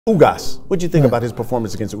Ugás, what'd you think about his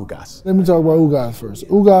performance against Ugás? Let me talk about Ugás first.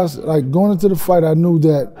 Ugás, like going into the fight, I knew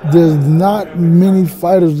that there's not many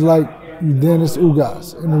fighters like Yordenis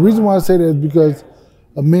Ugás. And the reason why I say that is because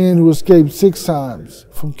a man who escaped 6 times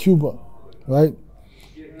from Cuba, right?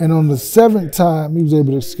 And on the 7th time, he was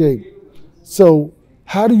able to escape. So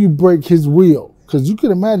how do you break his will? Because you can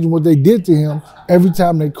imagine what they did to him every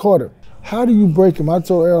time they caught him. How do you break him? I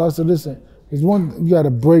told Errol, I said, listen, there's one, you got to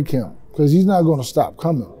break him because he's not going to stop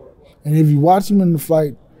coming. And if you watch him in the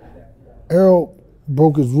fight, Errol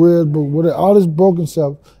broke his ribs, but all this broken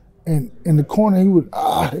stuff, and in the corner he would,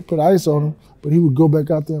 they put ice on him, but he would go back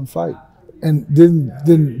out there and fight and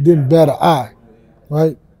didn't bat an eye,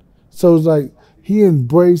 right? So it's like he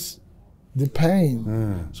embraced the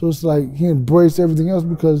pain. So it's like he embraced everything else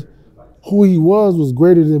because who he was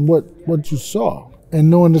greater than what you saw. And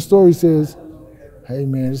knowing the story says, hey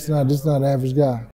man, this is not an average guy.